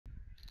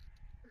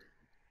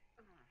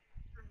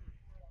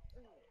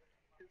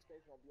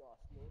face gonna be all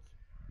smush.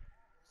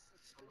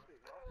 Stupid,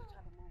 bro. I'm just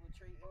trying to move a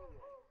tree anyway.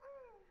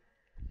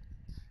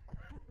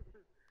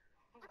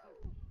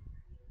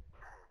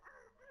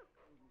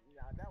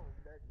 Nah, that was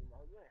dirty,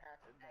 bro. You ain't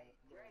have to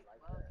do it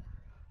like that.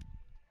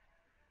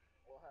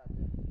 What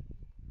happened?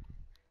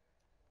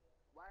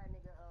 Why that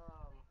nigga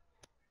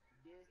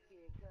this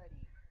kid Cuddy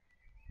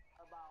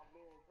about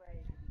being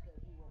crazy because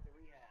he went to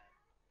rehab?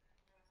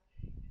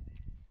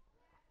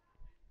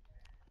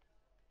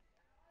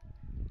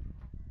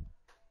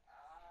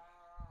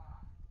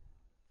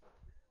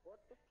 What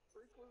the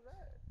freak was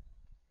that?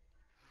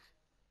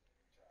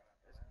 That's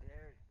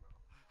Derek, bro.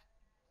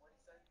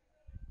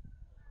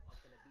 I'm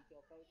finna beat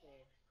your face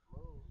in.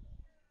 Move.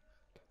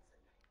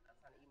 I'm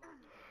trying to eat my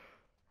food.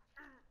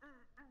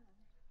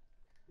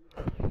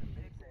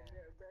 Big man.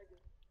 There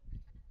begging.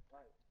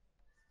 Right.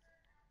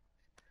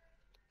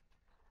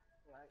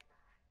 Right.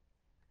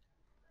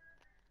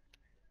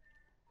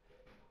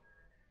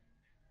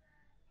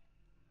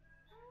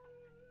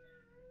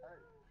 Hey,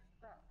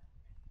 stop.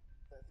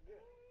 That's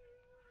good.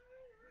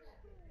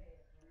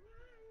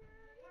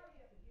 Bro, move. I'm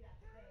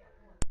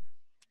holding him.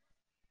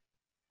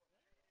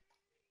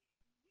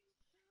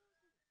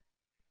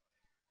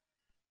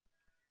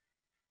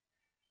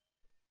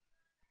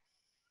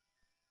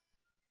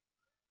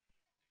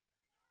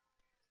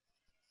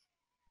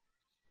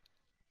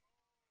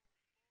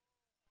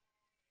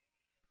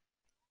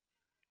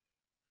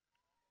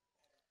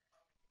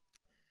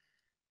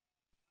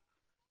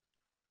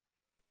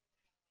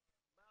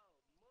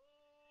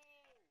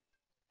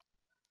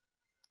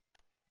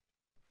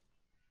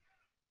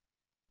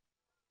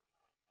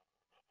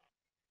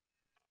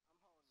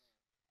 82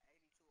 overall playmaker. He finna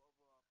be scamming. Hey,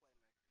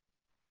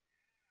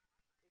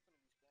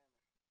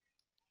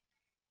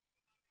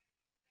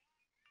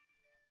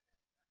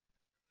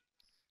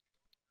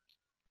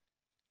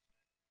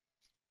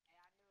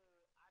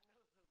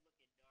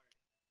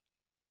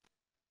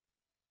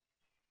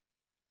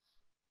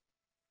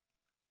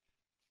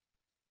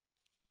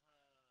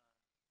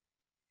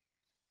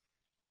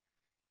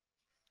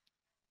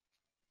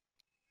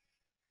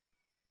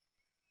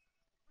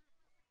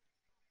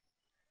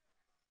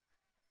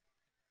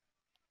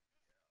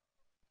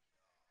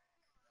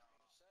 I knew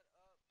it was looking dark. Shut up,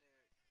 Derek.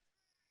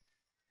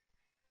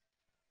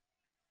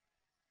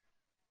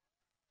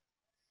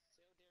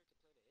 Tell Derek to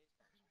play the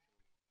Xbox with you.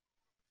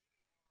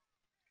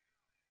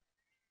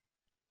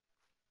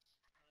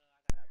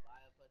 I gotta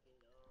buy a fucking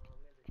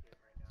membership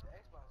right now. The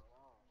Xbox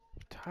long.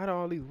 Tired of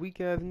all these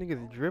weak ass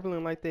niggas Oh,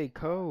 dribbling like they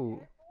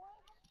cold. I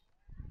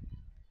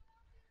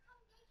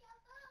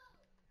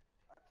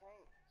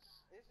can't.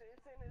 It's in this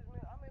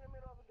middle. I'm in the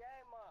middle of a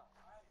game, man.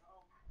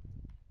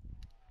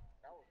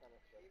 That was kind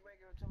of stuff. You make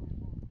it tell me.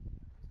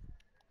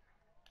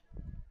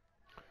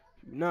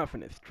 You not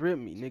finna strip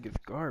me, niggas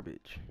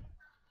garbage.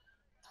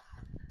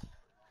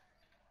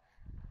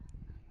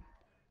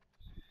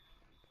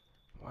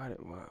 Why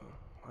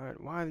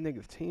is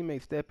niggas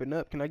teammates stepping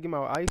up? Can I get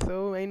my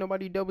ISO? Ain't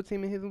nobody double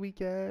teaming his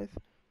weak ass.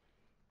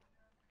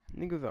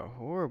 Niggas are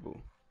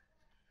horrible.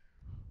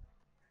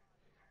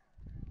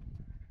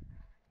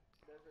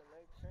 Does it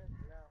make sense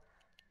now?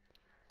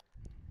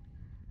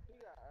 He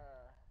got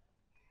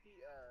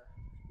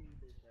speed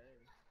boost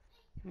aim.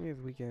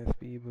 Niggas weak ass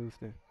speed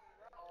boosting.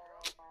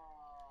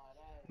 Oh,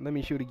 that's Let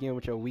me shoot again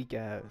with your weak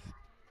ass.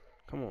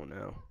 Come on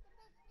now.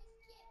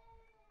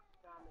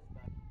 Thomas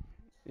back.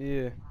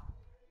 Yeah.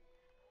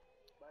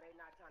 But they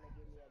not trying to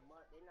give me a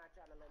month. They not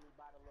trying to let me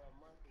buy the little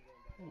monthly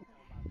window. They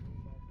talking about 3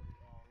 months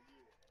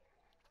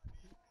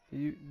and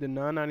year. You the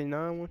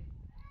 9.99 one?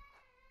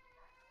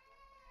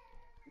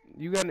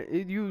 You got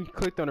it. You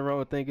clicked on the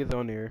wrong thing. It's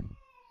on there.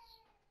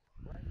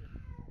 Right here.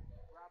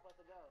 Where I supposed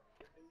to go?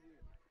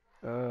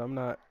 I'm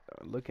not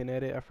looking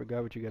at it. I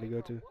forgot what you got to Hey, go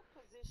bro, to, what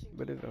position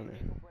but can it's you on hit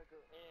there. ankle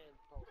breaker and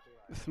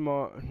posterize?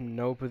 Small,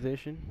 no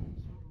position.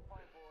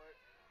 Point forward.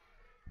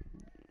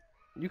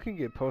 You can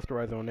get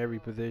posterized on every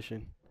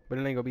position, but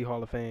it ain't gonna be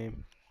Hall of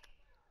Fame.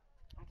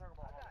 I'm talking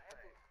about Hall of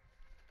Fame.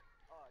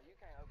 Oh, you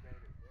can't upgrade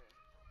it. Yeah.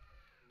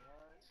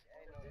 None.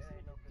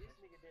 This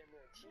nigga damn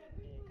near cheating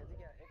then, cause he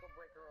got ankle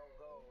breaker on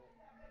goal.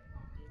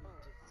 Then he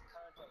just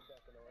contact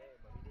dunking on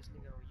everybody. This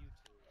nigga on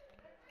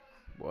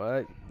YouTube.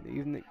 What?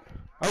 These niggas.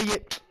 Oh yeah.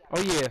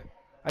 Oh yeah.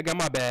 I got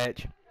my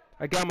badge.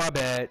 I got my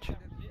badge. Got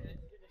 2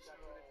 different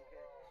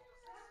characters.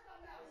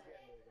 He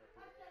definitely got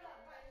 2 different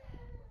characters.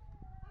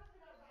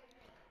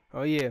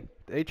 Oh yeah.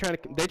 They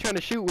trying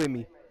to shoot with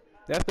me.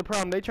 Playmaker. That's the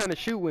problem. They trying to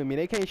shoot with me.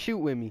 They can't shoot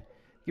with me.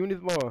 Give me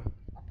this ball. I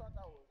thought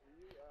that was you.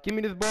 Give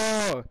me this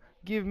ball.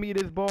 Give me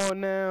this ball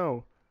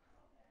now.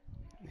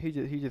 He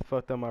just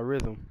fucked up my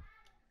rhythm.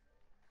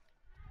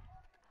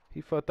 He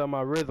fucked up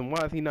my rhythm.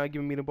 Why is he not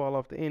giving me the ball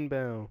off the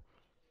inbound?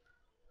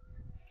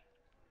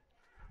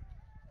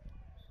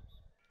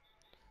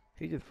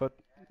 He just fucked.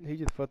 He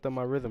just fucked up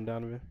my rhythm,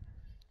 Donovan.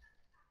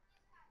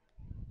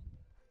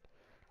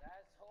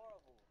 That's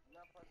horrible. You're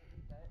not supposed to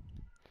eat that.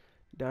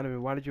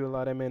 Donovan, why did you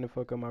allow that man to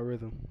fuck up my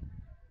rhythm?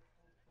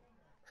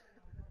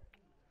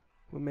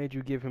 What made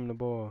you give him the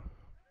ball?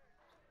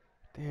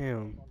 That was Damn.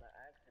 on the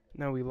accident.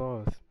 Now we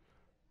lost.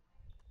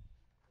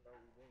 No,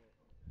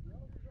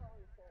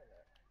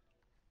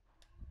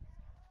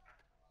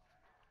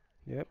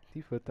 Yep,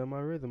 he flipped on my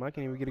rhythm. I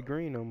can't even get a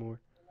green no more.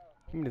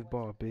 Give me this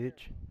ball,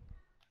 bitch.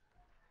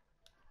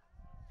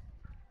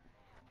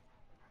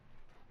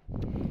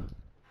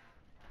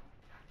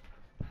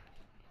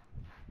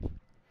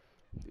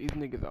 These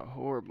niggas are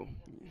horrible.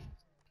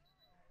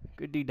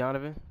 Good D,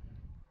 Donovan.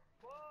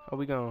 Oh,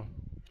 we gone.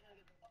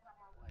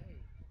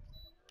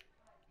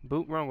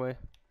 Boot, wrong way.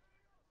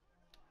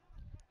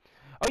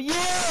 Oh,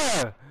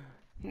 yeah!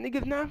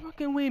 Niggas not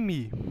fucking with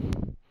me.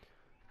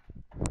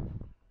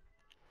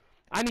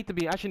 I need to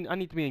be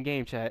in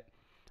game chat.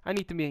 I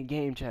need to be in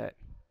game chat.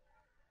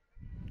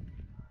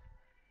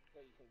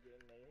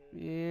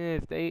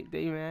 Yes, they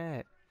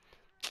mad.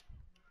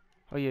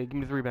 Oh yeah, give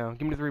me this rebound.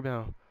 Give me this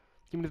rebound.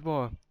 Give me this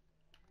ball.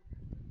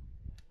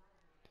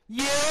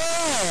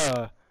 Yeah!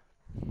 That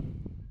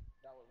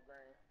was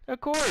grand.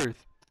 Of course.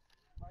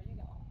 Oh, you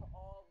got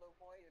all the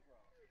points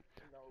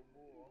wrong. No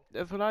bull.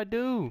 That's what I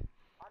do.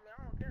 I mean,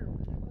 I don't care. We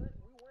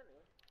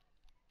winning.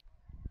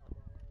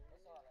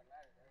 That's all that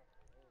matters.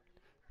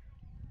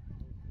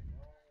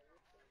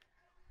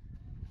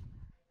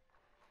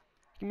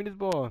 Give me this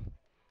ball.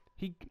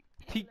 He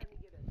Let me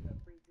get a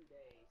free 2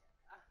 days.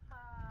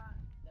 Aha!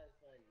 That's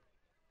funny.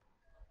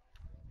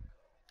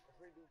 A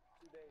free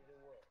 2 days in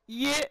what?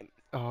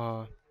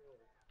 yeah.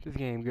 This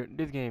game good.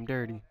 This game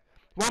dirty.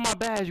 Why my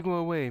badge go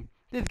away?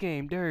 This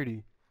game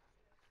dirty.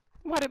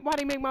 Why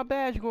they make my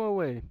badge go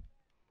away? It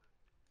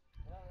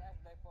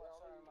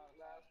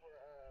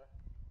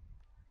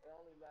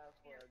only lasts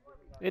for a good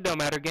amount of It don't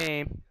matter,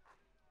 game.